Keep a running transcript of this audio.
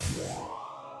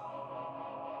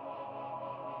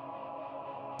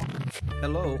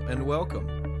Hello and welcome.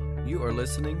 You are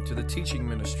listening to the teaching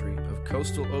ministry of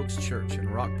Coastal Oaks Church in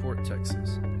Rockport,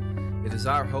 Texas. It is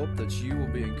our hope that you will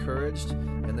be encouraged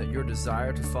and that your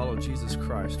desire to follow Jesus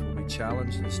Christ will be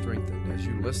challenged and strengthened as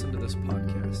you listen to this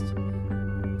podcast.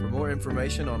 For more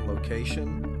information on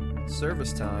location,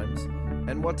 service times,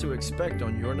 and what to expect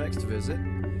on your next visit,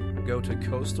 go to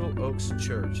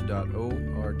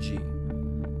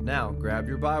coastaloakschurch.org. Now grab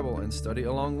your Bible and study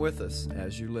along with us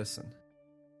as you listen.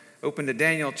 Open to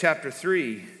Daniel chapter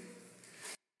 3.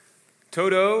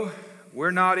 Toto, we're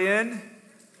not in?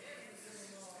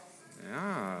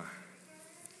 Yeah.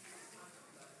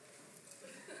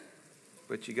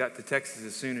 But you got to Texas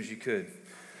as soon as you could.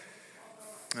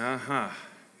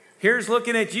 Here's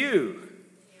looking at you,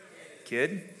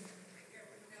 kid.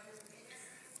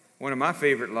 One of my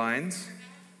favorite lines.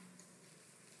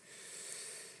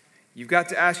 You've got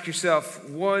to ask yourself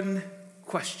one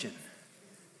question.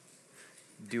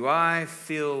 Do I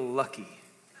feel lucky?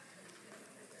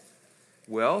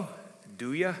 Well,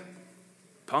 do ya,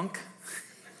 punk?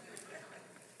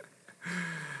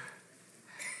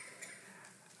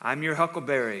 I'm your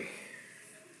Huckleberry.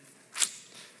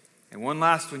 And one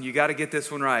last one, you got to get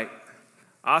this one right.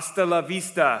 Hasta la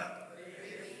vista.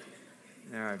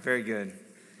 All right, very good.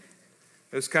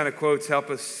 Those kind of quotes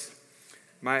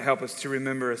might help us to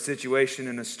remember a situation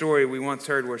and a story we once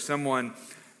heard where someone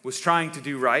was trying to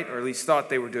do right, or at least thought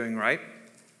they were doing right,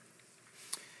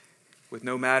 with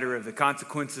no matter of the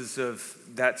consequences of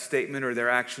that statement or their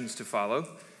actions to follow.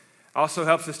 Also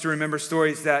helps us to remember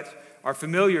stories that are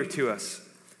familiar to us,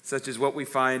 such as what we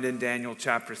find in Daniel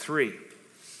chapter 3.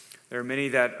 There are many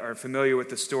that are familiar with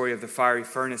the story of the fiery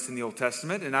furnace in the Old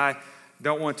Testament, and I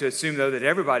don't want to assume, though, that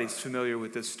everybody's familiar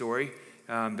with this story,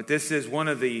 but this is one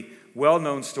of the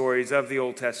well-known stories of the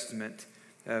Old Testament,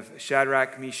 of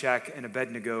Shadrach, Meshach, and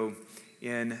Abednego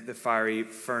in the fiery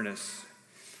furnace.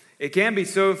 It can be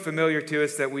so familiar to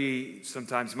us that we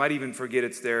sometimes might even forget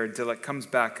it's there until it comes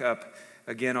back up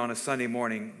again on a Sunday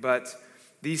morning. But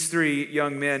these three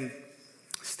young men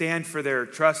stand for their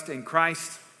trust in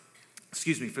Christ,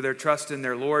 for their trust in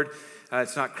their Lord.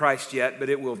 It's not Christ yet, but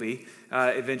it will be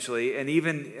eventually. And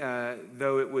even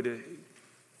though it would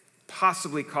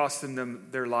possibly cost them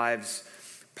their lives,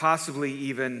 possibly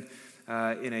even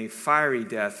in a fiery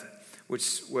death,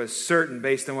 which was certain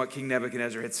based on what King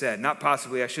Nebuchadnezzar had said. Not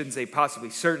possibly, I shouldn't say possibly,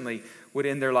 certainly would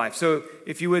end their life. So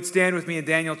if you would stand with me in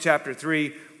Daniel chapter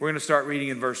 3, we're going to start reading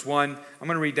in verse 1. I'm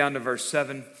going to read down to verse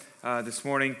 7 this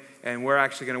morning, and we're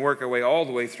actually going to work our way all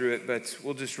the way through it, but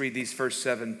we'll just read these first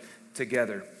 7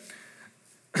 together.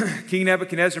 King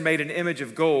Nebuchadnezzar made an image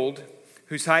of gold,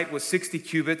 whose height was 60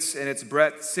 cubits and its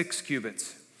breadth 6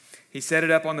 cubits. He set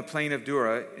it up on the plain of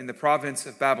Dura in the province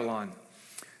of Babylon.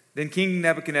 Then King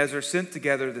Nebuchadnezzar sent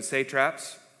together the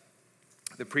satraps,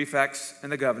 the prefects, and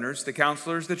the governors, the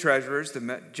counselors, the treasurers,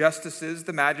 the justices,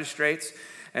 the magistrates,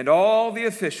 and all the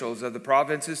officials of the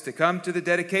provinces to come to the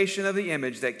dedication of the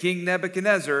image that King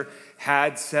Nebuchadnezzar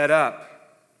had set up.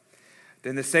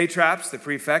 Then the satraps, the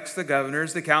prefects, the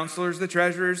governors, the counselors, the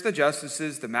treasurers, the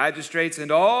justices, the magistrates,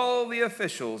 and all the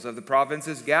officials of the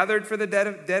provinces gathered for the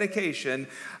dedication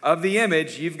of the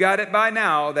image, you've got it by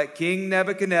now, that King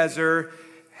Nebuchadnezzar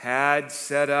had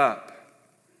set up.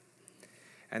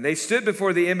 And they stood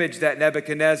before the image that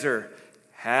Nebuchadnezzar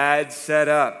had set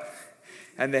up.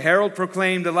 And the herald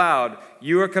proclaimed aloud,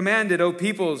 "You are commanded, O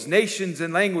peoples, nations,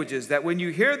 and languages, that when you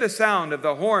hear the sound of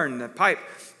the horn, the pipe,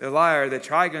 the lyre, the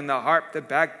trigon, the harp, the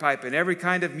bagpipe, and every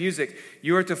kind of music,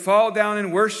 you are to fall down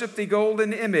and worship the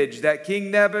golden image that King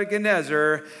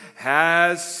Nebuchadnezzar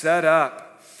has set up.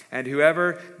 And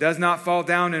whoever does not fall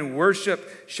down and worship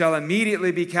shall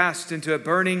immediately be cast into a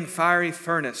burning fiery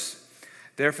furnace.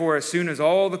 Therefore, as soon as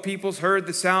all the peoples heard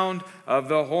the sound of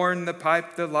the horn, the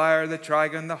pipe, the lyre, the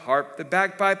trigon, the harp, the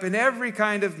bagpipe, and every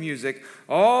kind of music,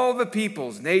 all the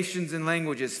peoples, nations, and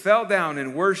languages fell down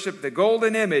and worshiped the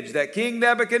golden image that King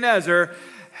Nebuchadnezzar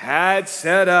had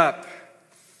set up."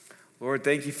 Lord,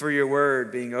 thank you for your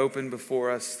word being open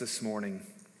before us this morning.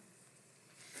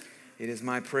 It is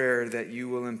my prayer that you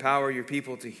will empower your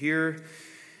people to hear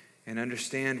and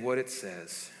understand what it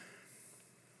says.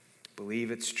 Believe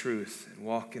its truth and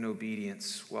walk in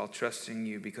obedience while trusting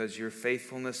you, because your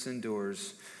faithfulness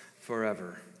endures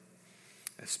forever,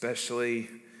 especially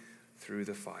through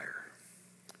the fire.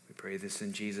 We pray this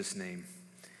in Jesus' name.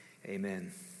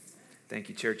 Amen. Thank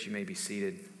you, church. You may be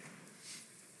seated.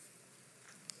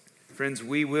 Friends,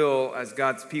 we will, as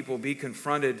God's people, be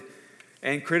confronted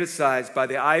and criticized by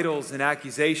the idols and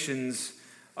accusations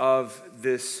of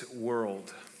this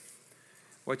world.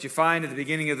 What you find at the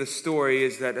beginning of the story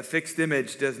is that a fixed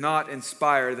image does not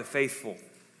inspire the faithful.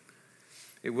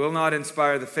 It will not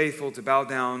inspire the faithful to bow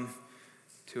down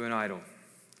to an idol.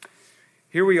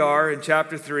 Here we are in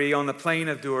chapter 3 on the plain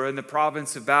of Dura in the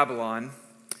province of Babylon,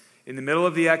 in the middle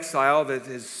of the exile that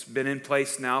has been in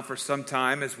place now for some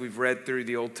time as we've read through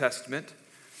the Old Testament.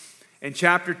 In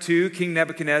chapter 2, King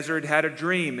Nebuchadnezzar had had a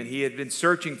dream, and he had been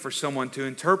searching for someone to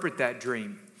interpret that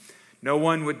dream. No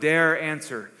one would dare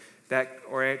answer that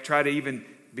or try to even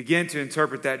begin to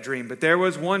interpret that dream. But there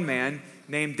was one man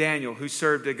named Daniel who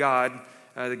served a God,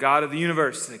 the God of the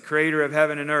universe, the creator of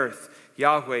heaven and earth,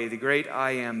 Yahweh, the great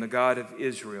I Am, the God of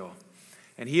Israel.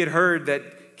 And he had heard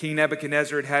that King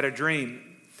Nebuchadnezzar had had a dream.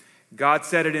 God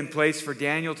set it in place for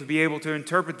Daniel to be able to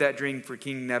interpret that dream for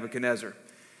King Nebuchadnezzar.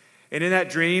 And in that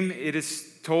dream, it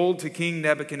is told to King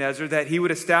Nebuchadnezzar that he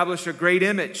would establish a great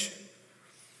image.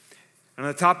 And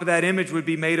on the top of that image would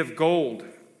be made of gold.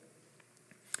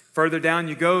 Further down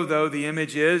you go, though, the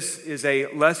image is a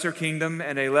lesser kingdom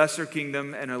and a lesser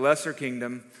kingdom and a lesser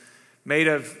kingdom made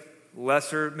of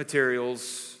lesser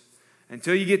materials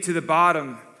until you get to the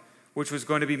bottom, which was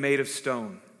going to be made of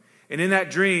stone. And in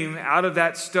that dream, out of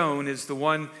that stone is the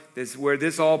one that's where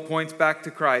this all points back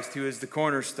to Christ, who is the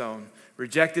cornerstone,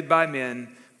 rejected by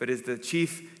men, but is the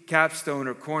chief capstone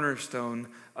or cornerstone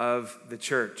of the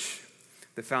church,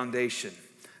 the foundation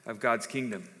of God's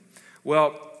kingdom.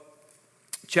 Well,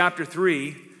 chapter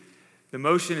 3, the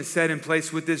motion is set in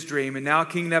place with this dream, and now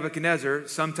King Nebuchadnezzar,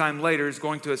 sometime later, is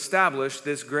going to establish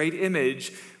this great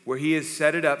image where he has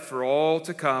set it up for all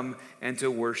to come and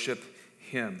to worship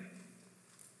him.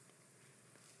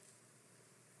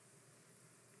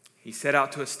 He set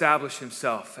out to establish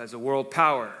himself as a world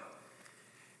power.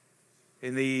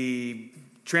 In the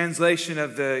translation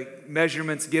of the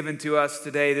measurements given to us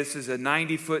today, this is a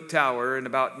 90-foot tower and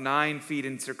about 9 feet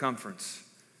in circumference.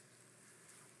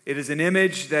 It is an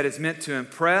image that is meant to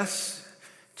impress,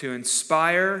 to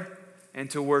inspire, and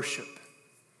to worship.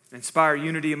 Inspire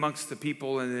unity amongst the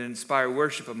people and then inspire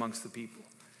worship amongst the people.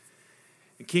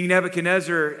 And King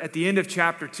Nebuchadnezzar, at the end of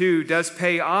chapter 2, does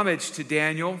pay homage to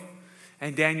Daniel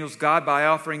and Daniel's God by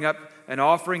offering up an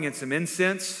offering and some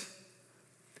incense.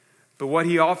 But what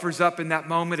he offers up in that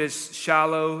moment is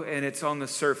shallow and it's on the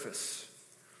surface.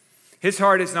 His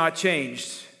heart has not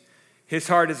changed. His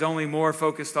heart is only more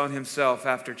focused on himself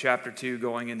after chapter 2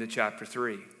 going into chapter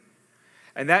 3.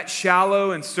 And that shallow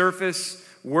and surface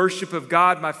worship of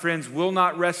God, my friends, will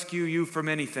not rescue you from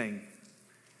anything.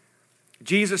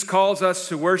 Jesus calls us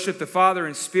to worship the Father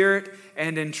in spirit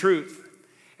and in truth.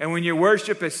 And when your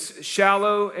worship is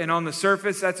shallow and on the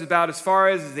surface, that's about as far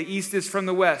as the east is from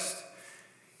the west,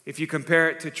 if you compare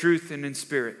it to truth and in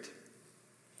spirit.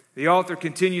 The author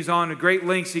continues on to great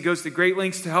lengths. He goes to great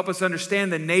lengths to help us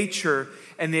understand the nature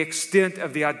and the extent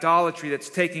of the idolatry that's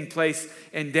taking place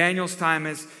in Daniel's time,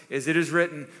 as it is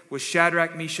written with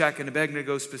Shadrach, Meshach, and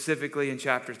Abednego specifically in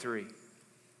chapter 3.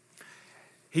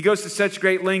 He goes to such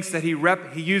great lengths that he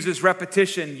uses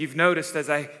repetition. You've noticed as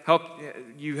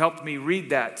you helped me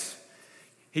read that.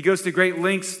 He goes to great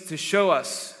lengths to show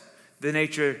us the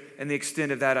nature and the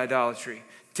extent of that idolatry.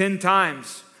 10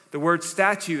 times the word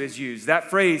statue is used. That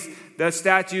phrase, the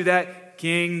statue that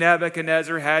King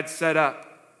Nebuchadnezzar had set up.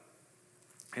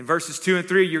 In verses 2 and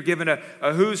 3, you're given a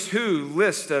who's who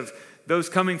list of those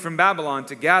coming from Babylon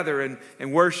to gather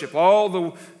and worship. All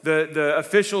the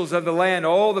officials of the land,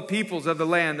 all the peoples of the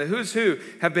land, the who's who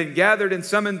have been gathered and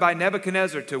summoned by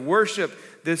Nebuchadnezzar to worship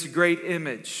this great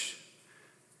image.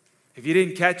 If you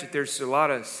didn't catch it, there's a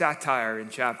lot of satire in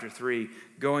chapter 3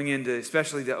 going into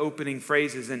especially the opening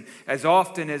phrases. And as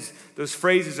often as those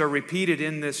phrases are repeated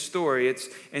in this story, it's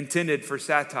intended for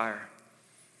satire,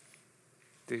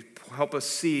 to help us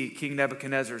see King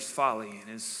Nebuchadnezzar's folly and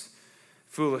his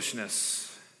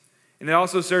foolishness. And it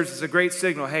also serves as a great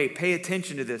signal. Hey, pay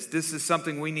attention to this. This is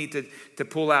something we need to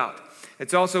pull out.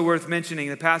 It's also worth mentioning,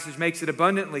 the passage makes it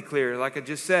abundantly clear, like I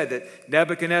just said, that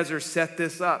Nebuchadnezzar set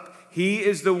this up. He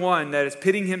is the one that is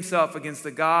pitting himself against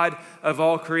the God of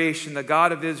all creation, the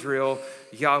God of Israel,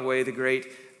 Yahweh, the great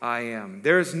I Am.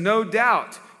 There is no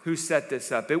doubt who set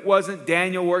this up. It wasn't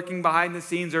Daniel working behind the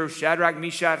scenes or Shadrach,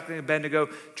 Meshach, and Abednego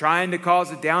trying to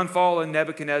cause a downfall in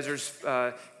Nebuchadnezzar's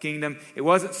kingdom. It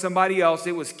wasn't somebody else.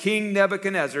 It was King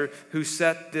Nebuchadnezzar who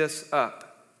set this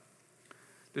up.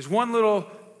 There's one little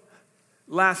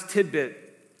last tidbit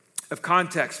of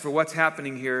context for what's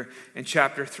happening here in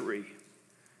chapter 3.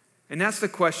 And that's the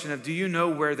question of, do you know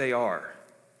where they are?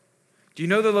 Do you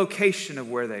know the location of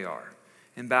where they are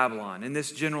in Babylon, in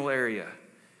this general area?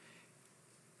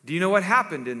 Do you know what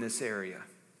happened in this area?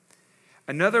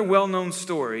 Another well-known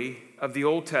story of the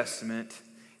Old Testament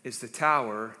is the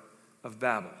Tower of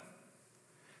Babel.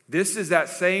 This is that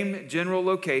same general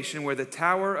location where the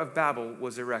Tower of Babel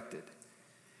was erected.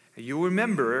 You'll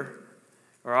remember,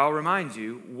 or I'll remind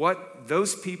you, what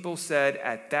those people said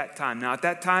at that time. Now, at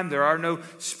that time, there are no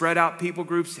spread out people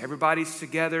groups. Everybody's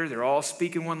together. They're all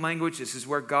speaking one language. This is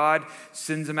where God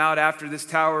sends them out after this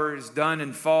tower is done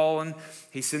and fallen.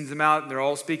 He sends them out, and they're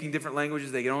all speaking different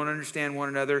languages. They don't understand one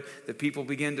another. The people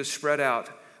begin to spread out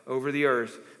over the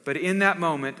earth. But in that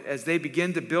moment, as they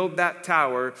begin to build that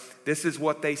tower, this is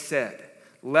what they said.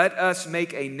 Let us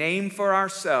make a name for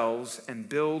ourselves and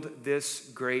build this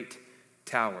great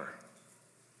tower.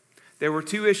 There were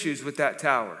two issues with that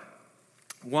tower.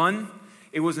 One,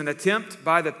 it was an attempt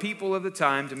by the people of the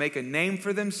time to make a name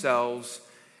for themselves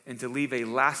and to leave a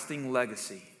lasting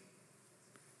legacy.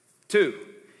 Two,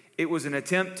 it was an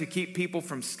attempt to keep people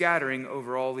from scattering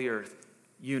over all the earth.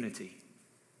 Unity.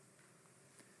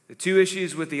 The two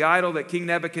issues with the idol that King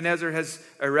Nebuchadnezzar has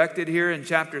erected here in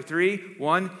chapter 3.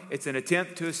 One, it's an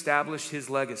attempt to establish his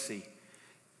legacy,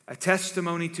 a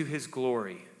testimony to his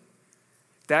glory.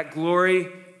 That glory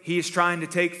he is trying to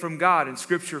take from God. And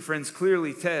Scripture, friends,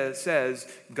 clearly says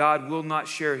God will not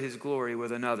share his glory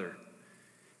with another.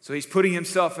 So he's putting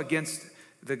himself against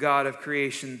the God of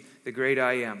creation, the great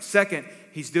I am. Second,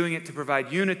 he's doing it to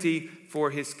provide unity for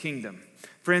his kingdom.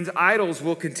 Friends, idols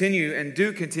will continue and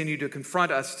do continue to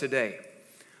confront us today.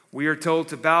 We are told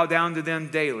to bow down to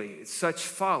them daily. It's such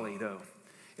folly, though.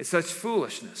 It's such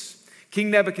foolishness.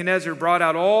 King Nebuchadnezzar brought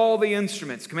out all the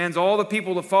instruments, commands all the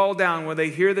people to fall down when they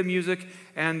hear the music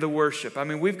and the worship. I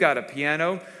mean, we've got a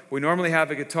piano. We normally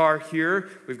have a guitar here.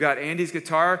 We've got Andy's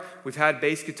guitar. We've had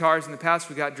bass guitars in the past.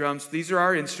 We've got drums. These are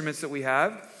our instruments that we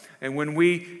have. And when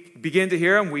we begin to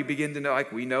hear them, we begin to know,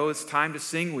 like, we know it's time to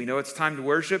sing. We know it's time to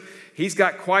worship. He's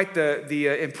got quite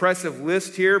the impressive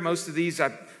list here. Most of these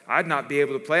I'd not be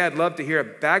able to play. I'd love to hear a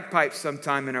bagpipe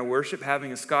sometime in our worship,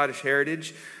 having a Scottish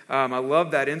heritage. I love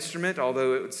that instrument,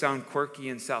 although it would sound quirky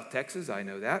in South Texas. I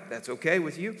know that. That's okay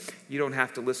with you. You don't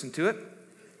have to listen to it.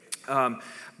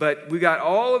 But we got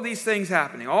all of these things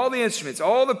happening, all the instruments,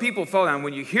 all the people fall down.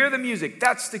 When you hear the music,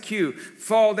 that's the cue.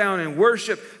 Fall down and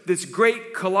worship this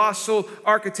great, colossal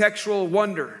architectural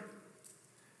wonder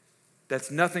that's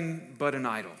nothing but an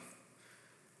idol,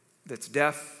 that's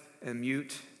deaf and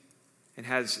mute and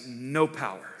has no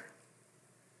power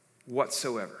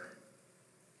whatsoever.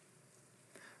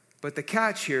 But the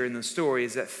catch here in the story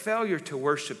is that failure to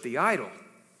worship the idol,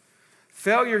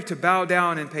 failure to bow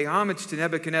down and pay homage to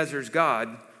Nebuchadnezzar's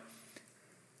God,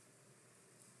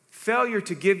 failure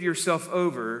to give yourself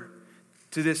over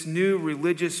to this new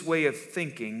religious way of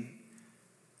thinking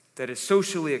that is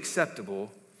socially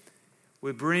acceptable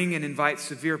would bring and invite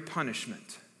severe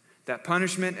punishment. That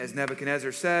punishment, as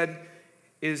Nebuchadnezzar said,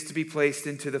 is to be placed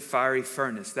into the fiery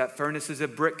furnace. That furnace is a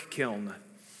brick kiln.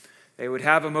 They would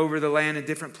have them over the land in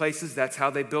different places. That's how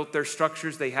they built their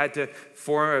structures. They had to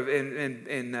fire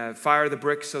the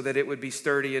bricks so that it would be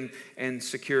sturdy and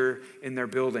secure in their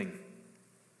building.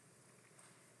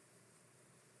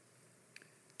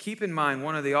 Keep in mind,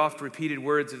 one of the oft-repeated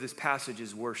words of this passage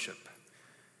is worship.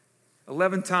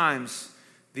 11 times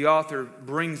the author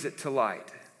brings it to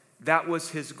light. That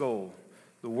was his goal,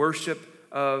 the worship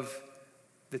of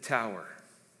the tower.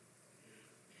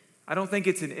 I don't think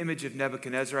it's an image of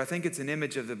Nebuchadnezzar. I think it's an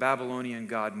image of the Babylonian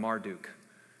god Marduk.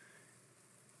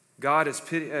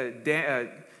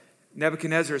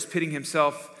 Nebuchadnezzar is pitting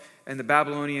himself and the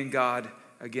Babylonian god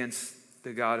against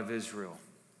the God of Israel.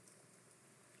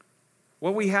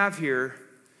 What we have here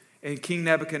in King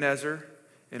Nebuchadnezzar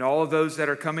and all of those that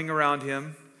are coming around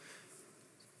him,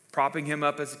 propping him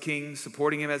up as a king,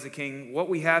 supporting him as a king, what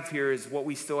we have here is what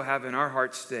we still have in our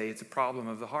hearts today. It's a problem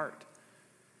of the heart.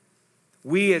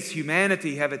 We as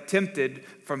humanity have attempted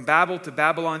from Babel to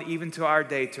Babylon, even to our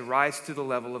day, to rise to the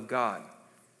level of God.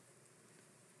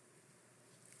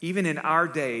 Even in our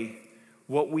day,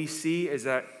 what we see is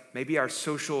that maybe our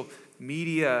social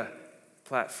media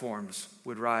platforms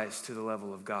would rise to the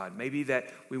level of God. Maybe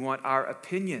that we want our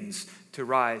opinions to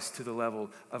rise to the level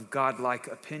of God-like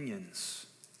opinions.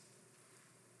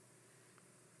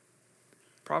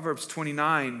 Proverbs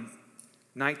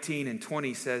 29:19 and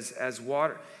 20 says, as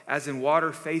in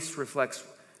water face reflects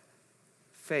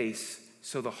face,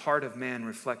 so the heart of man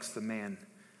reflects the man.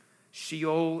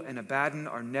 Sheol and Abaddon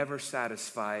are never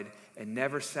satisfied, and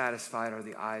never satisfied are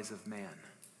the eyes of man.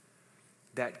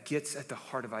 That gets at the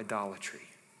heart of idolatry.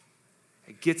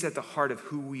 It gets at the heart of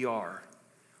who we are.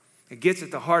 It gets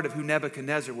at the heart of who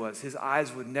Nebuchadnezzar was. His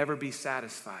eyes would never be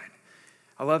satisfied.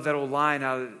 I love that old line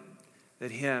out of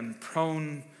that hymn,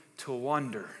 prone to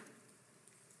wander.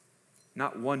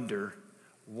 Not wonder,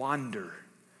 wander.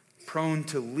 Prone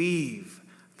to leave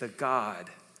the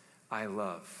God I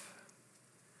love.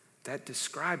 That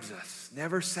describes us.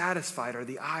 Never satisfied are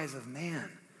the eyes of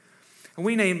man. And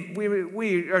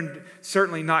we are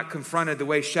certainly not confronted the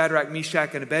way Shadrach,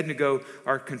 Meshach, and Abednego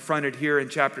are confronted here in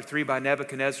chapter 3 by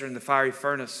Nebuchadnezzar in the fiery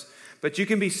furnace. But you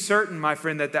can be certain, my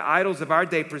friend, that the idols of our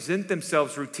day present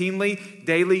themselves routinely,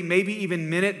 daily, maybe even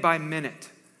minute by minute.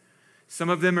 Some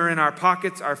of them are in our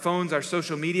pockets, our phones, our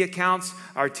social media accounts,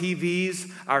 our TVs,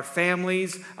 our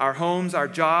families, our homes, our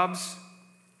jobs.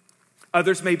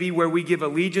 Others may be where we give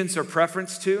allegiance or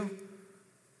preference to.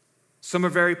 Some are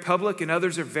very public and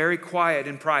others are very quiet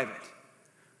and private.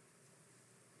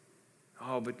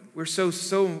 Oh, but we're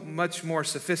so much more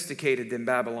sophisticated than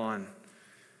Babylon.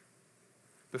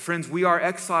 But friends, we are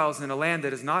exiles in a land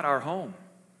that is not our home.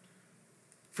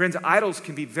 Friends, idols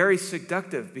can be very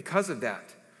seductive because of that.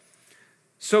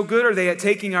 So good are they at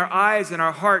taking our eyes and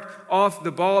our heart off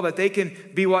the ball that they can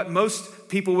be what most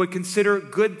people would consider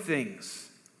good things.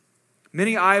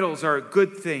 Many idols are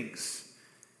good things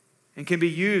and can be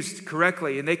used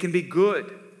correctly, and they can be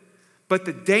good. But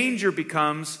the danger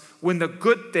becomes when the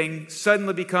good thing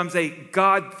suddenly becomes a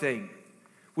God thing.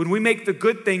 When we make the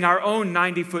good thing our own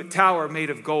 90-foot tower made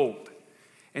of gold.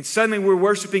 And suddenly we're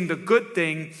worshiping the good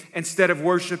thing instead of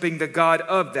worshiping the God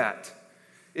of that.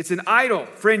 It's an idol.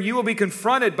 Friend, you will be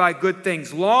confronted by good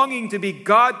things, longing to be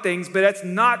God things, but that's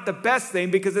not the best thing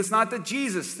because it's not the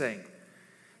Jesus thing.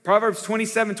 Proverbs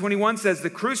 27:21 says, the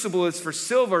crucible is for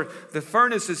silver, the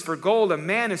furnace is for gold. A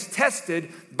man is tested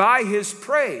by his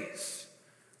praise.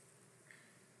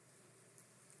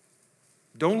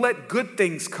 Don't let good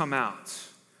things come out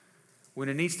when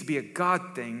it needs to be a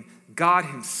God thing, God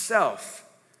himself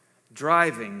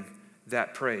driving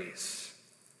that praise.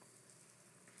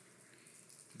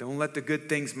 Don't let the good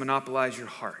things monopolize your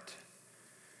heart.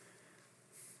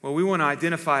 Well, we want to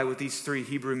identify with these three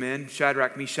Hebrew men,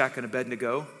 Shadrach, Meshach, and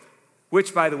Abednego,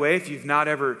 which, by the way, if you've not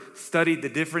ever studied the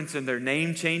difference in their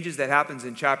name changes that happens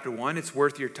in chapter 1, it's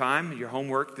worth your time, your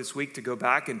homework this week to go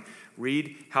back and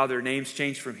read how their names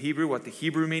changed from Hebrew, what the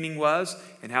Hebrew meaning was,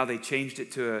 and how they changed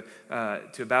it to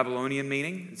a Babylonian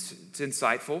meaning. It's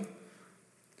insightful.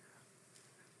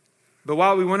 But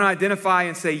while we want to identify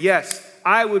and say, yes,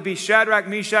 I would be Shadrach,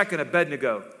 Meshach, and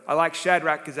Abednego. I like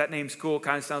Shadrach because that name's cool.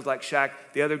 Kind of sounds like Shaq.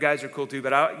 The other guys are cool too.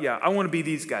 But I want to be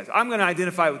these guys. I'm going to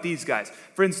identify with these guys.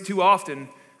 Friends, too often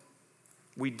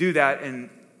we do that, and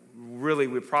really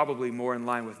we're probably more in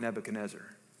line with Nebuchadnezzar,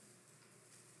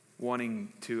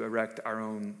 wanting to erect our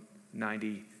own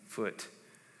 90-foot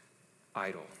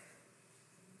idol.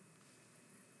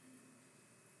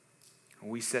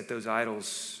 We set those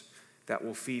idols that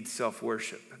will feed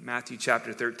self-worship. Matthew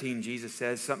chapter 13, Jesus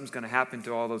says something's going to happen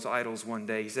to all those idols one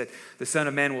day. He said, the Son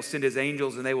of Man will send his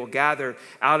angels, and they will gather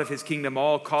out of his kingdom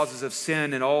all causes of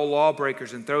sin and all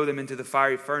lawbreakers and throw them into the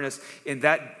fiery furnace. In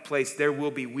that place there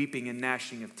will be weeping and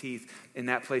gnashing of teeth. In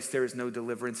that place there is no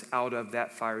deliverance out of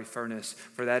that fiery furnace,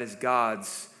 for that is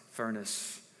God's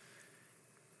furnace.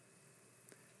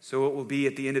 So it will be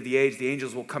at the end of the age, the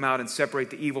angels will come out and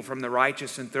separate the evil from the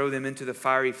righteous and throw them into the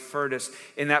fiery furnace.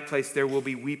 In that place there will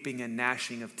be weeping and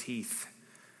gnashing of teeth.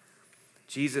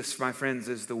 Jesus, my friends,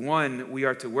 is the one we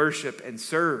are to worship and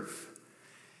serve.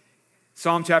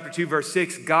 Psalm chapter 2, verse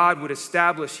 6, God would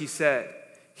establish, he said,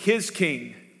 his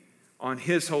king on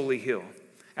his holy hill.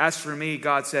 As for me,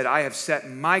 God said, I have set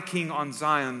my king on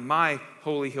Zion, my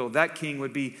holy hill. That king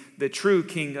would be the true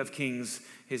King of kings.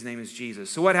 His name is Jesus.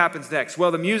 So what happens next? Well,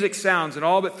 the music sounds, and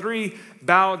all but three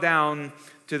bow down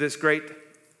to this great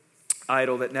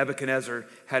idol that Nebuchadnezzar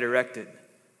had erected.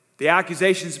 The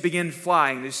accusations begin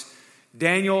flying. This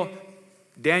Daniel,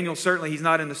 certainly he's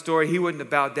not in the story. He wouldn't have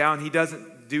bowed down. He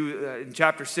doesn't do, in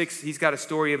chapter 6, he's got a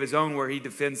story of his own where he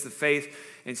defends the faith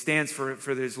and stands for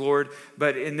his Lord.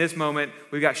 But in this moment,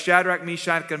 we've got Shadrach,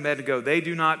 Meshach, and Abednego. They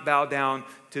do not bow down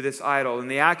to this idol.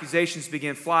 And the accusations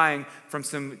begin flying from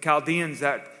some Chaldeans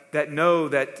that know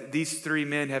that these three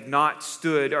men have not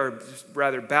stood, or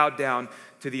rather bowed down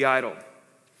to the idol.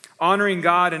 Honoring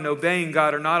God and obeying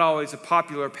God are not always a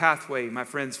popular pathway, my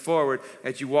friends, forward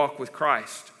as you walk with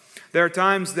Christ. There are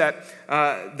times that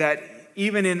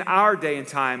even in our day and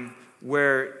time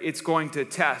where it's going to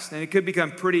test, and it could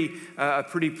become a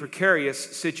pretty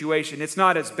precarious situation. It's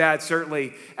not as bad,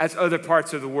 certainly, as other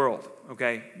parts of the world.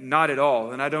 Okay, not at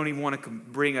all. And I don't even want to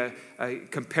bring a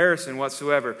comparison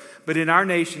whatsoever. But in our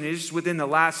nation, it's just within the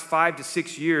last 5 to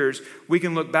 6 years, we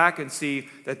can look back and see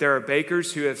that there are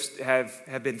bakers who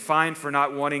have been fined for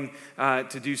not wanting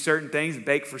to do certain things,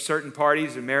 bake for certain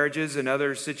parties or marriages and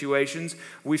other situations.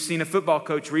 We've seen a football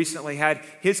coach recently had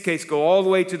his case go all the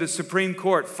way to the Supreme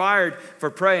Court, fired for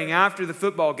praying after the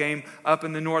football game up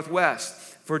in the Northwest.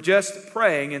 For just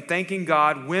praying and thanking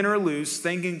God, win or lose,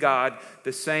 thanking God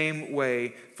the same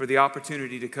way for the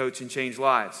opportunity to coach and change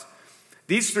lives.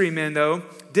 These three men, though,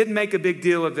 didn't make a big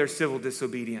deal of their civil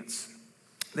disobedience.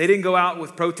 They didn't go out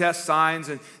with protest signs,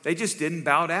 and they just didn't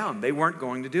bow down. They weren't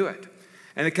going to do it.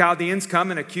 And the Chaldeans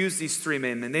come and accuse these three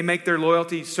men, and they make their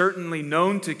loyalty certainly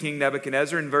known to King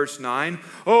Nebuchadnezzar in verse 9.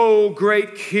 "O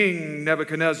great King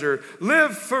Nebuchadnezzar,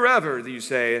 live forever," you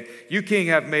say. "You, king,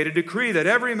 have made a decree that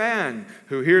every man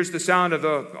who hears the sound of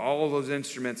all those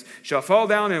instruments shall fall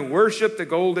down and worship the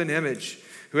golden image.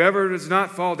 Whoever does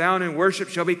not fall down and worship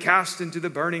shall be cast into the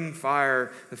burning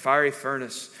fire, the fiery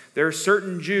furnace. There are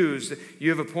certain Jews that you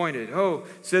have appointed."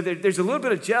 So there's a little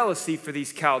bit of jealousy for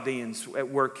these Chaldeans at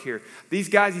work here. These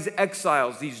guys, these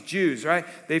exiles, these Jews, right?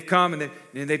 They've come and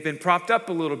they've been propped up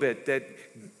a little bit, that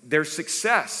they're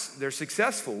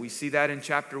successful. We see that in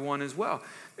chapter 1 as well.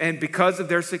 And because of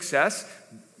their success,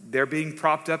 they're being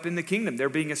propped up in the kingdom. They're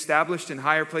being established in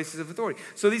higher places of authority.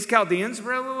 So these Chaldeans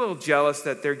were a little jealous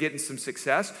that they're getting some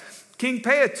success. King,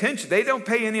 pay attention. They don't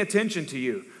pay any attention to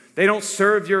you. They don't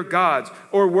serve your gods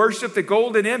or worship the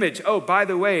golden image. Oh, by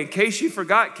the way, in case you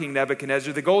forgot, King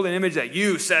Nebuchadnezzar, the golden image that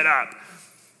you set up.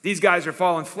 These guys are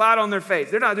falling flat on their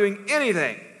face. They're not doing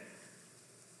anything.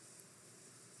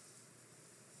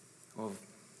 Well,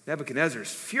 Nebuchadnezzar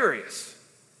is furious.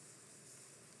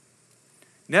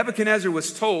 Nebuchadnezzar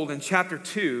was told in chapter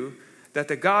 2 that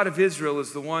the God of Israel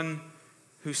is the one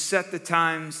who set the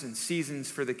times and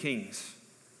seasons for the kings.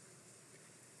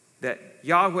 That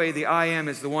Yahweh, the I Am,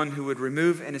 is the one who would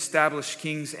remove and establish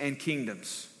kings and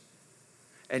kingdoms.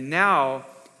 And now,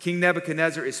 King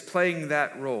Nebuchadnezzar is playing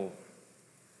that role,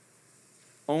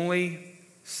 only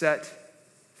set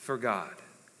for God.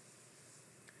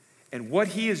 And what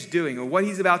he is doing, or what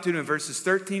he's about to do in verses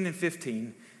 13 and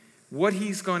 15, what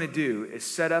he's going to do is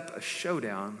set up a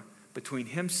showdown between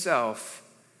himself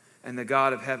and the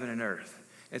God of heaven and earth.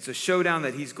 It's a showdown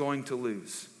that he's going to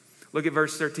lose. Look at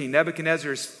verse 13.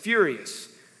 Nebuchadnezzar is furious.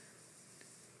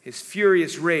 His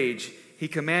furious rage, he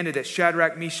commanded that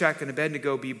Shadrach, Meshach, and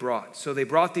Abednego be brought. So they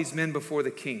brought these men before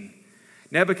the king.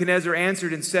 Nebuchadnezzar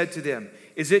answered and said to them,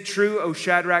 "Is it true, O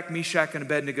Shadrach, Meshach, and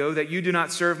Abednego, that you do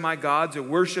not serve my gods or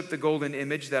worship the golden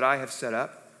image that I have set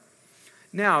up?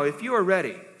 Now, if you are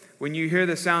ready, when you hear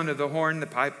the sound of the horn, the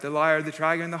pipe, the lyre, the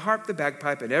trigon, the harp, the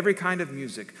bagpipe, and every kind of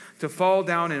music, to fall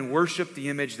down and worship the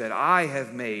image that I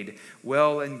have made,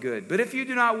 well and good. But if you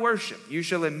do not worship, you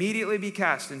shall immediately be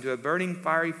cast into a burning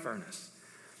fiery furnace.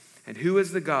 And who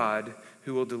is the God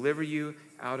who will deliver you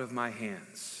out of my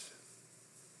hands?"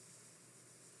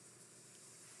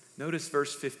 Notice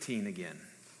verse 15 again.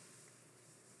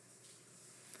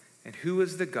 "And who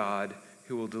is the God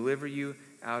who will deliver you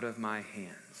out of my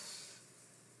hands?"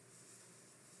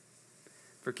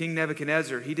 For King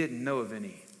Nebuchadnezzar, he didn't know of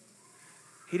any.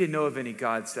 He didn't know of any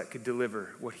gods that could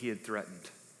deliver what he had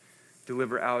threatened,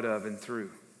 deliver out of and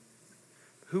through.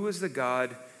 Who is the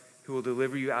God who will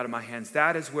deliver you out of my hands?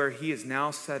 That is where he has now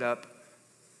set up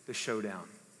the showdown.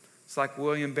 It's like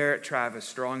William Barrett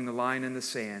Travis drawing the line in the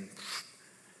sand.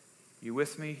 You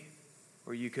with me,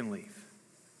 or you can leave.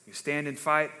 You stand and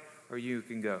fight, or you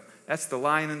can go. That's the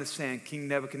line in the sand King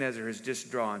Nebuchadnezzar has just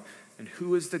drawn. And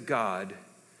who is the God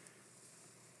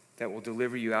that will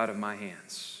deliver you out of my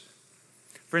hands?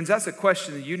 Friends, that's a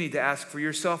question that you need to ask for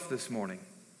yourself this morning.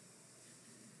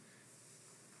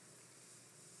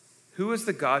 Who is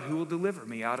the God who will deliver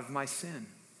me out of my sin?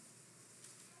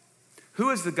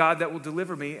 Who is the God that will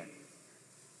deliver me?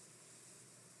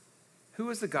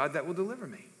 Who is the God that will deliver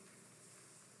me?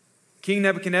 King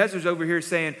Nebuchadnezzar's over here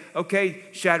saying, "Okay,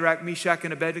 Shadrach, Meshach,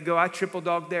 and Abednego, I triple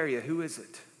dog dare you. Who is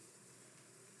it?"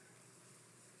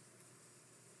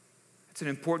 It's an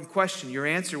important question. Your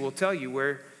answer will tell you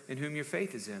where and whom your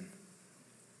faith is in.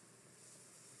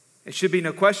 It should be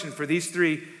no question for these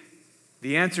three.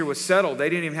 The answer was settled. They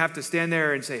didn't even have to stand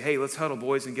there and say, "Hey, let's huddle,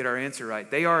 boys, and get our answer right."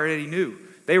 They already knew.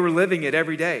 They were living it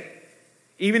every day.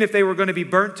 Even if they were going to be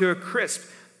burnt to a crisp,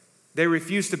 they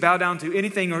refused to bow down to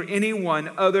anything or anyone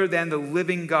other than the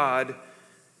living God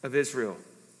of Israel.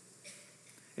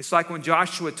 It's like when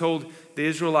Joshua told the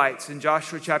Israelites in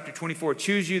Joshua chapter 24,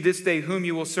 "Choose you this day whom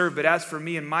you will serve, but as for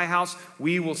me and my house,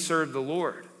 we will serve the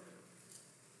Lord."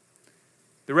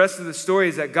 The rest of the story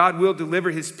is that God will deliver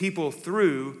his people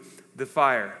through the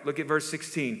fire. Look at verse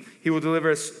 16. He will deliver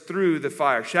us through the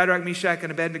fire. Shadrach, Meshach,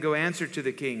 and Abednego answered to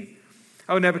the king,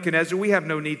 "O Nebuchadnezzar, we have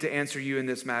no need to answer you in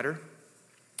this matter.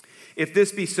 If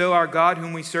this be so, our God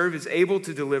whom we serve is able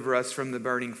to deliver us from the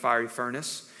burning fiery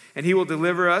furnace, and he will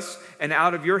deliver us and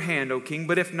out of your hand, O king.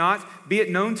 But if not, be it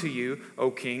known to you, O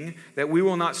king, that we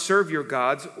will not serve your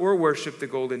gods or worship the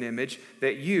golden image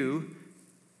that you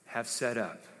have set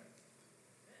up."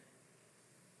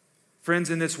 Friends,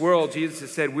 in this world, Jesus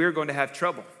has said we're going to have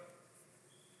trouble.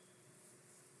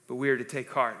 but we are to take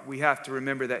heart. We have to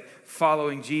remember that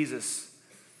following Jesus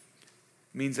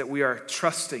means that we are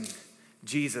trusting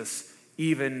Jesus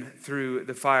even through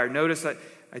the fire. Notice that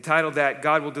I titled that,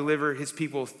 God will deliver his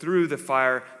people through the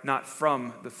fire, not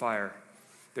from the fire.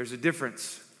 There's a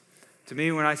difference. To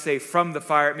me, when I say from the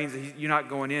fire, it means that you're not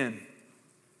going in.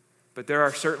 But there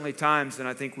are certainly times, and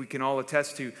I think we can all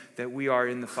attest to, that we are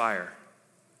in the fire.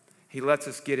 He lets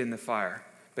us get in the fire.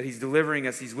 But he's delivering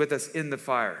us. He's with us in the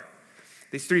fire.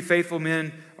 These three faithful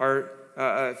men are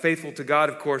faithful to God,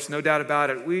 of course, no doubt about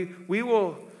it. We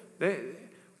will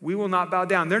not bow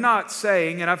down. They're not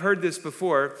saying, and I've heard this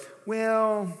before,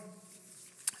 well,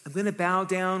 I'm going to bow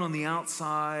down on the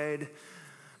outside,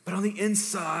 but on the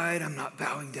inside, I'm not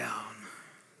bowing down.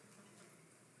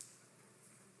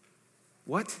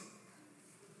 What?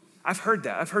 I've heard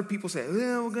that. I've heard people say,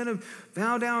 well, we're going to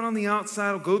bow down on the outside,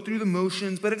 I'll go through the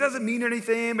motions, but it doesn't mean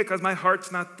anything because my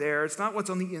heart's not there. It's not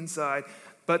what's on the inside.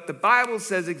 But the Bible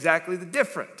says exactly the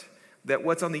different, that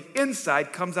what's on the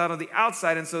inside comes out on the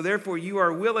outside, and so therefore you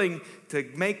are willing to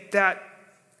make that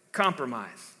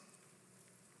compromise.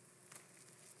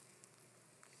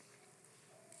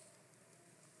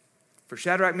 For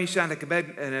Shadrach, Meshach,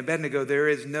 and Abednego, there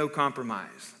is no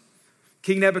compromise.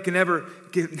 King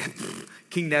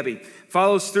Nebi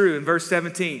follows through in verse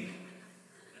 17.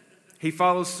 He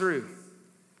follows through.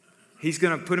 He's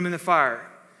going to put him in the fire.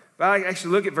 Well,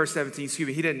 actually, look at verse 17. Excuse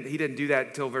me, he didn't do that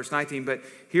until verse 19. But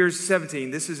here's 17.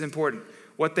 This is important.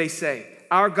 What they say.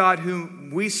 Our God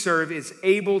whom we serve is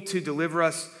able to deliver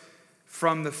us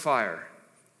from the fire.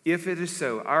 If it is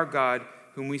so, our God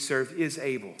whom we serve is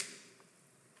able.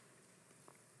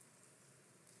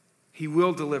 He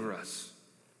will deliver us.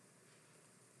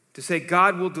 To say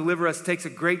God will deliver us takes a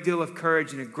great deal of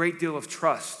courage and a great deal of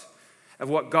trust of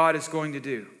what God is going to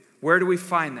do. Where do we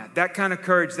find that? That kind of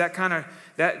courage, that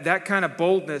kind of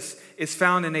boldness is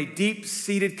found in a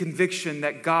deep-seated conviction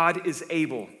that God is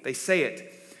able. They say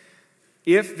it.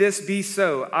 If this be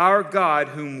so, our God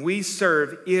whom we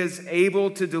serve is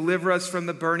able to deliver us from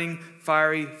the burning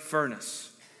fiery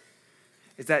furnace.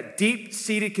 It's that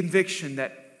deep-seated conviction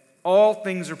that all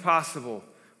things are possible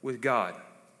with God.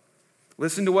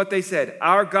 Listen to what they said.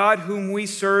 Our God whom we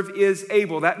serve is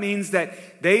able. That means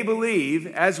that they believe,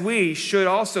 as we should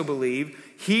also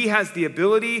believe, he has the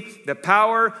ability, the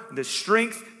power, the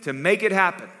strength to make it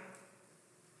happen.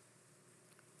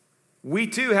 We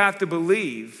too have to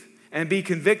believe and be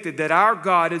convicted that our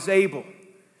God is able.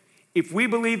 If we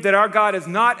believe that our God is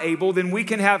not able, then we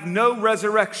can have no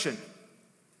resurrection.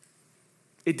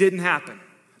 It didn't happen.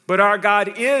 But our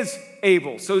God is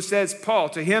able, so says Paul,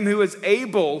 to him who is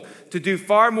able to do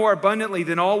far more abundantly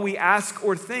than all we ask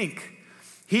or think.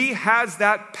 He has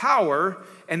that power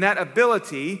and that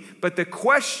ability, but the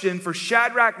question for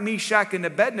Shadrach, Meshach, and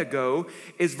Abednego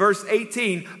is verse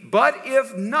 18, but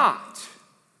if not,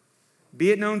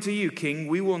 be it known to you, King,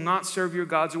 we will not serve your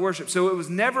gods or worship. So it was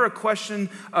never a question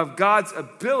of God's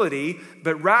ability,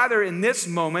 but rather in this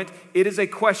moment, it is a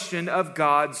question of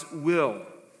God's will.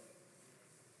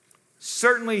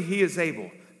 Certainly he is able,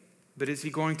 but is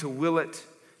he going to will it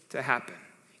to happen?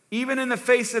 Even in the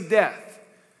face of death,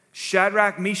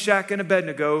 Shadrach, Meshach, and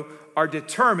Abednego are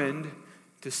determined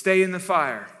to stay in the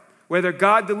fire. Whether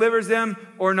God delivers them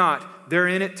or not, they're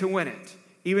in it to win it,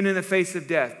 even in the face of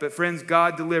death. But friends,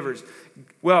 God delivers.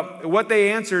 Well, what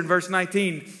they answered in verse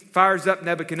 19 fires up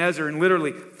Nebuchadnezzar and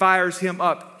literally fires him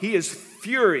up. He is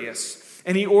furious,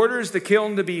 and he orders the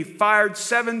kiln to be fired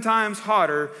 7 times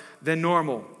hotter than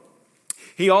normal.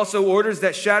 He also orders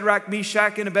that Shadrach,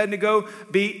 Meshach, and Abednego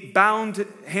be bound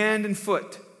hand and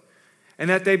foot,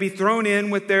 and that they be thrown in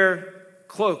with their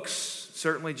cloaks,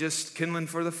 certainly just kindling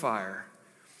for the fire.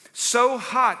 So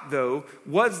hot, though,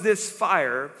 was this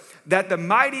fire that the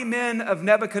mighty men of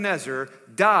Nebuchadnezzar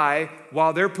die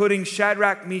while they're putting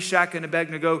Shadrach, Meshach, and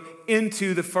Abednego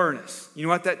into the furnace. You know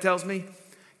what that tells me?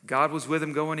 God was with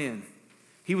them going in.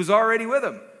 He was already with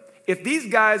them. If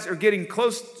these guys are getting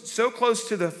so close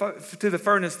to the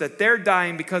furnace that they're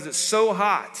dying because it's so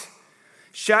hot,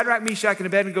 Shadrach, Meshach, and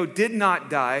Abednego did not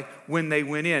die when they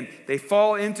went in. They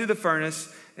fall into the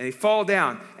furnace and they fall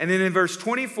down. And then in verse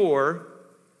 24,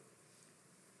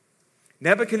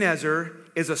 Nebuchadnezzar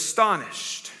is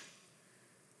astonished.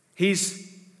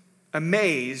 He's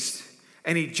amazed,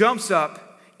 and he jumps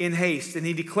up in haste, and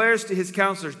he declares to his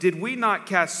counselors, did we not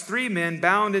cast 3 men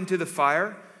bound into the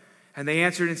fire? And they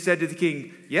answered and said to the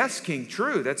king, yes, king,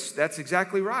 true, that's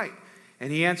exactly right.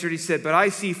 And he answered, he said, but I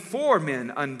see 4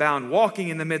 men unbound walking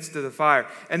in the midst of the fire,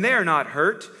 and they are not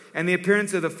hurt, and the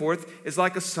appearance of the 4th is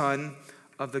like a son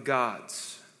of the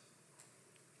gods.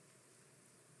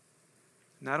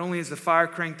 Not only is the fire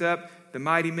cranked up, the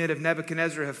mighty men of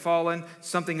Nebuchadnezzar have fallen,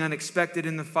 something unexpected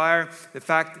in the fire. The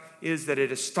fact is that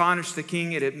it astonished the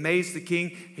king, it amazed the king.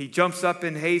 He jumps up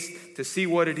in haste to see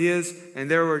what it is, and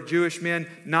there were Jewish men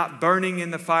not burning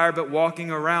in the fire, but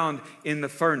walking around in the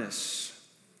furnace,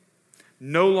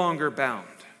 no longer bound.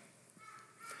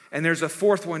 And there's a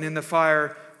fourth one in the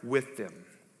fire with them.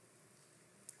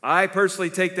 I personally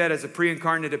take that as a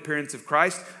pre-incarnate appearance of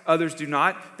Christ. Others do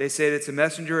not. They say that it's a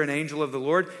messenger, an angel of the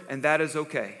Lord, and that is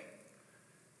okay.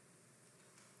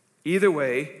 Either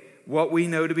way, what we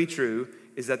know to be true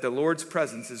is that the Lord's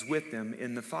presence is with them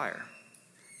in the fire.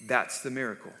 That's the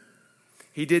miracle.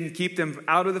 He didn't keep them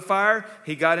out of the fire.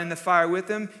 He got in the fire with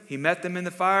them. He met them in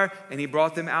the fire, and he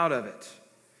brought them out of it.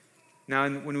 Now,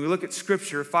 when we look at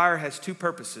Scripture, fire has two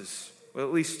purposes. Well,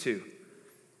 at least two.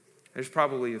 There's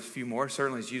probably a few more.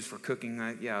 Certainly it's used for cooking.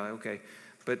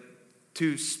 But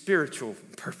two spiritual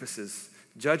purposes: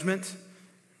 judgment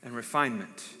and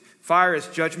refinement. Fire as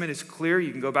judgment is clear.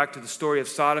 You can go back to the story of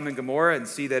Sodom and Gomorrah and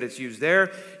see that it's used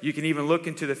there. You can even look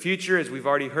into the future, as we've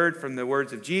already heard from the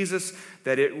words of Jesus,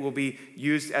 that it will be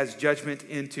used as judgment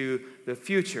into the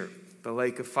future. The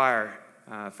lake of fire,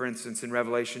 for instance, in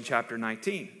Revelation chapter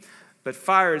 19. But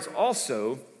fire is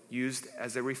also used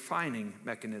as a refining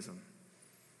mechanism.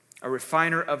 A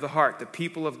refiner of the heart, the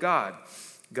people of God.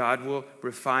 God will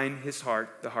refine his heart,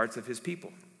 the hearts of his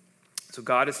people. So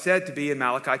God is said to be in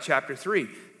Malachi chapter 3,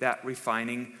 that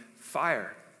refining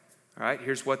fire. All right,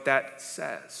 here's what that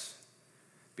says.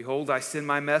 Behold, I send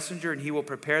my messenger, and he will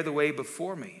prepare the way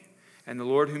before me. And the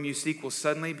Lord whom you seek will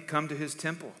suddenly come to his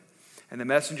temple. And the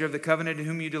messenger of the covenant in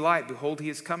whom you delight, behold, he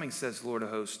is coming, says the Lord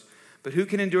of hosts. But who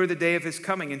can endure the day of his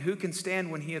coming, and who can stand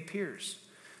when he appears?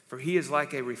 For he is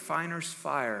like a refiner's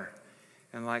fire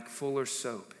and like fuller's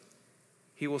soap.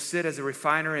 He will sit as a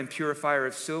refiner and purifier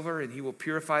of silver, and he will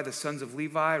purify the sons of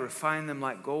Levi, refine them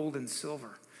like gold and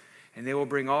silver. And they will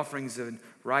bring offerings of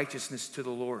righteousness to the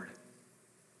Lord.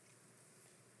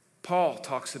 Paul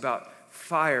talks about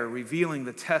fire revealing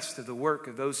the test of the work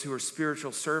of those who are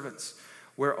spiritual servants,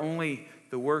 where only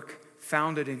the work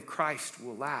founded in Christ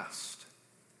will last.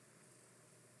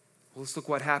 Well, let's look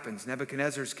what happens.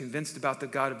 Nebuchadnezzar is convinced about the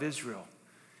God of Israel.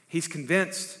 He's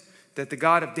convinced that the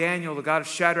God of Daniel, the God of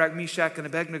Shadrach, Meshach, and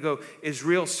Abednego is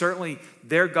real. Certainly,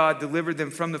 their God delivered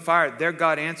them from the fire. Their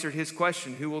God answered his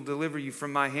question, who will deliver you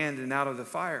from my hand and out of the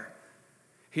fire?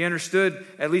 He understood,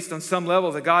 at least on some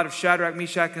level, the God of Shadrach,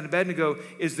 Meshach, and Abednego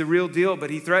is the real deal, but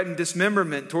he threatened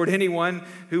dismemberment toward anyone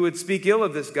who would speak ill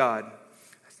of this God.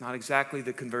 That's not exactly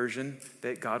the conversion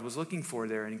that God was looking for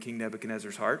there in King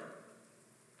Nebuchadnezzar's heart.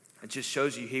 It just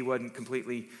shows you he wasn't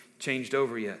completely changed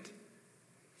over yet.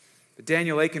 But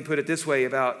Daniel Akin put it this way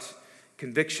about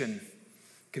conviction.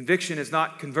 Conviction is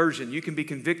not conversion. You can be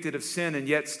convicted of sin and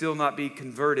yet still not be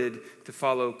converted to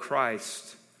follow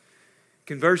Christ.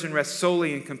 Conversion rests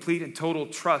solely in complete and total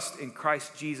trust in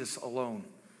Christ Jesus alone.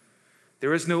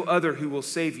 There is no other who will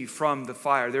save you from the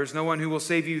fire. There is no one who will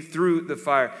save you through the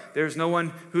fire. There is no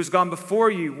one who's gone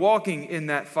before you walking in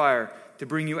that fire to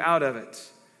bring you out of it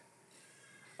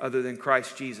other than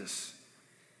Christ Jesus.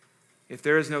 If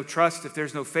there is no trust, if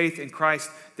there's no faith in Christ,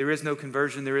 there is no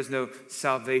conversion, there is no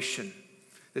salvation.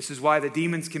 This is why the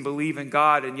demons can believe in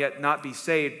God and yet not be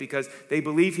saved, because they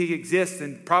believe he exists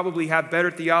and probably have better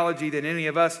theology than any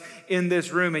of us in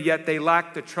this room, and yet they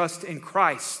lack the trust in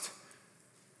Christ.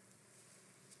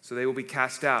 So they will be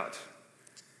cast out.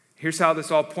 Here's how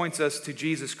this all points us to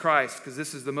Jesus Christ, because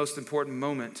this is the most important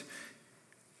moment.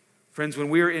 Friends, when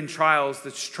we are in trials,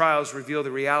 the trials reveal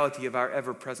the reality of our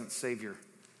ever-present Savior,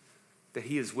 that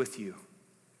he is with you.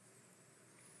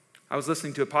 I was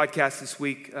listening to a podcast this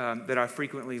week that I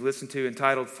frequently listen to,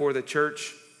 entitled For the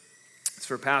Church. It's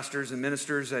for pastors and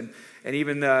ministers and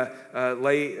even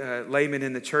laymen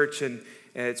in the church. And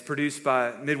it's produced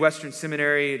by Midwestern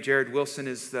Seminary. Jared Wilson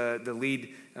is the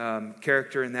lead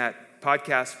character in that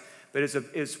podcast. But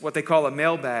it's what they call a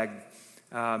mailbag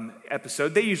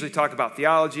episode. They usually talk about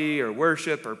theology or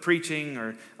worship or preaching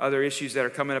or other issues that are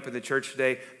coming up in the church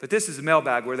today. But this is a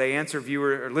mailbag where they answer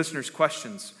viewer or listeners'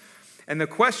 questions. And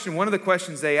one of the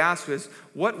questions they asked was,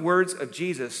 what words of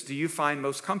Jesus do you find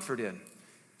most comfort in,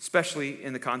 especially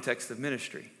in the context of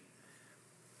ministry?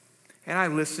 And I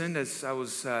listened as I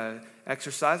was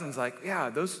exercising. I was like, yeah,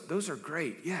 those are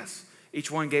great. Yes. Each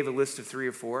one gave a list of 3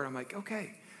 or 4. I'm like,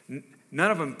 okay.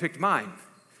 None of them picked mine,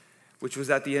 which was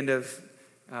at the end of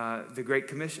the Great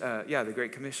Commission. The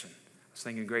Great Commission. I was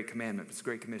thinking Great Commandment, but it's the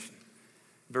Great Commission.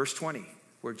 Verse 20,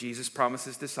 where Jesus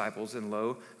promises disciples, and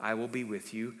lo, I will be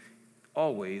with you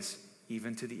always,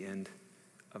 even to the end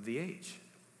of the age.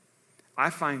 I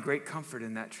find great comfort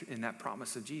in that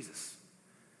promise of Jesus.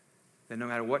 that no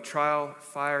matter what trial,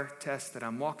 fire, test that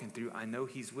I'm walking through, I know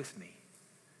he's with me.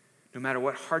 No matter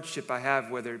what hardship I have,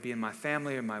 whether it be in my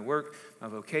family or my work, my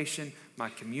vocation, my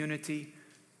community,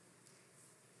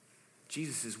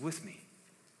 Jesus is with me.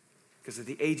 Because at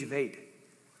the age of 8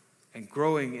 and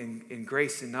growing in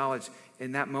grace and knowledge,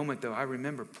 in that moment, though, I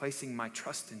remember placing my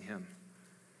trust in him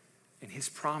and his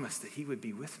promise that he would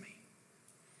be with me.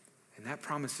 And that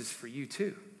promise is for you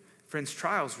too. Friends,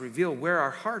 trials reveal where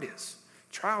our heart is.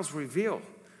 Trials reveal.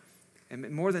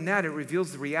 And more than that, it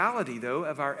reveals the reality, though,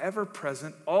 of our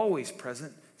ever-present,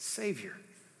 always-present Savior.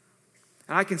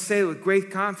 And I can say with great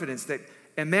confidence that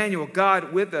Emmanuel,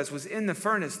 God with us, was in the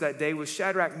furnace that day with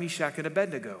Shadrach, Meshach, and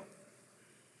Abednego.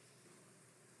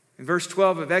 In verse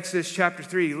 12 of Exodus chapter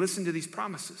 3, listen to these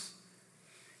promises.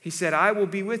 He said, I will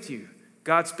be with you,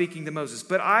 God speaking to Moses,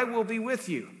 but I will be with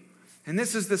you. And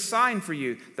this is the sign for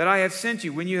you that I have sent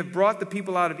you. When you have brought the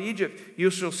people out of Egypt,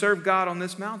 you shall serve God on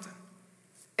this mountain.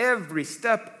 Every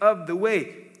step of the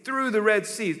way, through the Red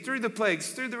Sea, through the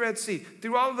plagues, through the Red Sea,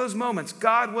 through all of those moments,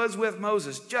 God was with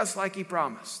Moses, just like he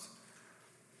promised.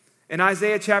 In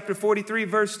Isaiah chapter 43,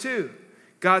 verse 2,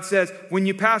 God says, when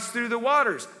you pass through the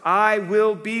waters, I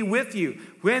will be with you.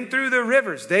 When through the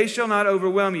rivers, they shall not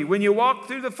overwhelm you. When you walk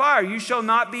through the fire, you shall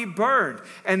not be burned,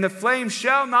 and the flame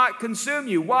shall not consume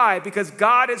you. Why? Because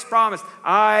God has promised,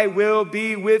 I will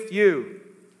be with you.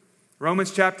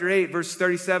 Romans chapter 8, verse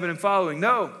 37 and following.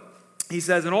 No, he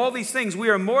says, in all these things we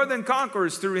are more than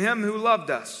conquerors through him who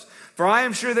loved us. For I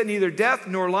am sure that neither death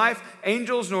nor life,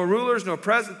 angels nor rulers, nor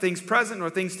things present nor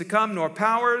things to come, nor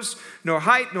powers, nor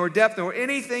height, nor depth, nor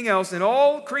anything else in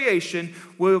all creation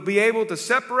will be able to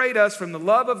separate us from the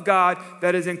love of God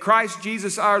that is in Christ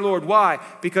Jesus our Lord. Why?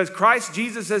 Because Christ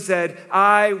Jesus has said,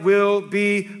 I will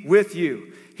be with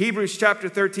you. Hebrews chapter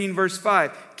 13, verse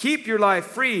 5. Keep your life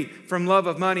free from love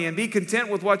of money and be content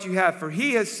with what you have. For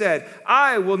he has said,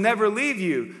 I will never leave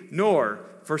you nor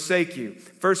forsake you.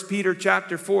 1 Peter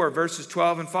chapter 4, verses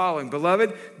 12 and following.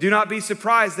 Beloved, do not be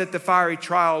surprised at the fiery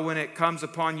trial when it comes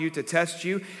upon you to test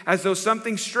you, as though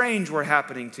something strange were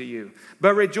happening to you.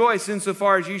 But rejoice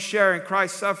insofar as you share in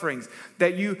Christ's sufferings,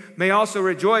 that you may also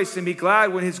rejoice and be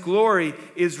glad when his glory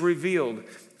is revealed.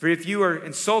 For if you are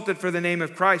insulted for the name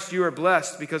of Christ, you are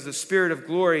blessed because the Spirit of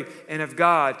glory and of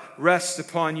God rests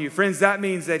upon you. Friends, that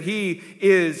means that he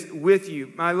is with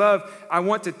you. My love, I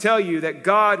want to tell you that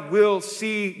God will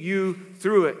see you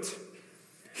through it.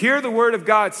 Hear the word of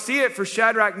God. See it for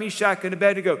Shadrach, Meshach, and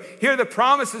Abednego. Hear the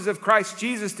promises of Christ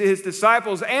Jesus to his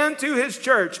disciples and to his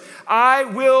church. I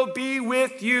will be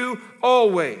with you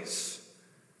always.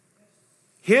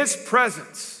 His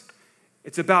presence.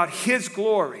 It's about his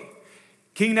glory.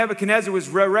 King Nebuchadnezzar was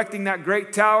erecting that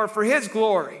great tower for his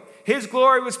glory. His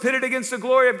glory was pitted against the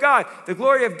glory of God. The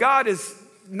glory of God is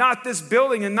not this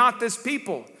building and not this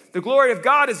people. The glory of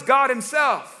God is God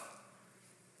himself.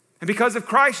 And because of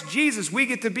Christ Jesus, we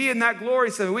get to be in that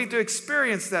glory someday. We get to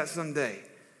experience that someday.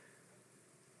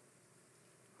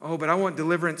 Oh, but I want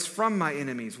deliverance from my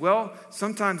enemies. Well,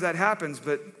 sometimes that happens,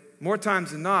 but more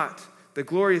times than not, the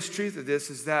glorious truth of this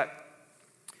is that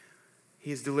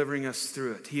he is delivering us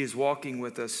through it. He is walking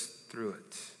with us through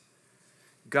it.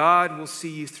 God will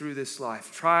see you through this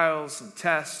life. Trials and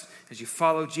tests. As you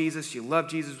follow Jesus, you love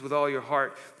Jesus with all your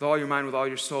heart, with all your mind, with all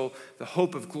your soul. The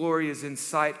hope of glory is in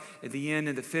sight at the end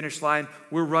and the finish line.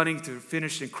 We're running to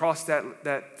finish and cross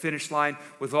that finish line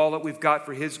with all that we've got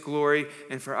for his glory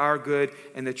and for our good.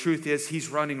 And the truth is, he's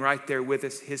running right there with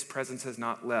us. His presence has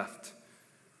not left.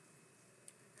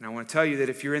 And I want to tell you that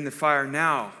if you're in the fire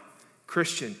now,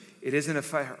 Christian, it isn't a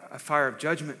fire of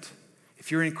judgment. If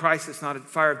you're in Christ, it's not a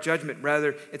fire of judgment.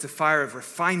 Rather, it's a fire of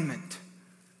refinement.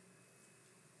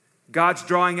 God's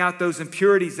drawing out those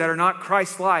impurities that are not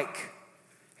Christ-like.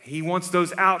 He wants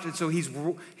those out, and so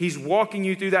he's walking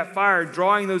you through that fire,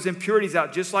 drawing those impurities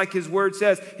out, just like his word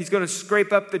says. He's going to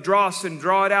scrape up the dross and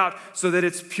draw it out so that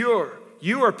it's pure.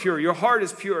 You are pure. Your heart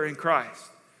is pure in Christ.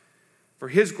 For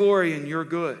his glory and your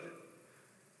good.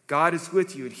 God is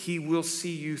with you, and he will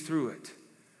see you through it.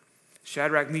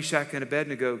 Shadrach, Meshach, and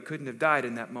Abednego couldn't have died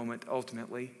in that moment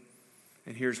ultimately.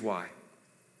 And here's why.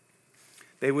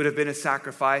 They would have been a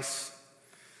sacrifice.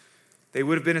 They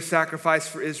would have been a sacrifice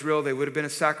for Israel. They would have been a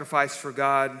sacrifice for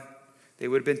God. They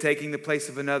would have been taking the place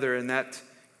of another, and that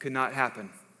could not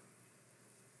happen.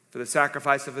 For the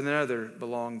sacrifice of another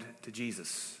belonged to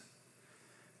Jesus.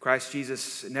 Christ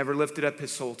Jesus never lifted up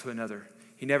his soul to another.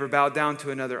 He never bowed down to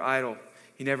another idol.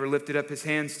 He never lifted up his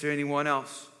hands to anyone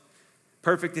else.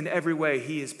 Perfect in every way,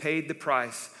 he has paid the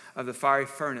price of the fiery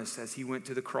furnace as he went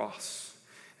to the cross.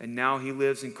 And now he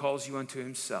lives and calls you unto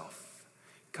himself.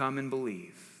 Come and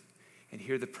believe and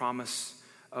hear the promise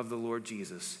of the Lord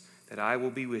Jesus, that I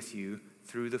will be with you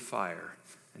through the fire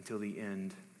until the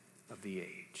end of the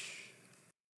age.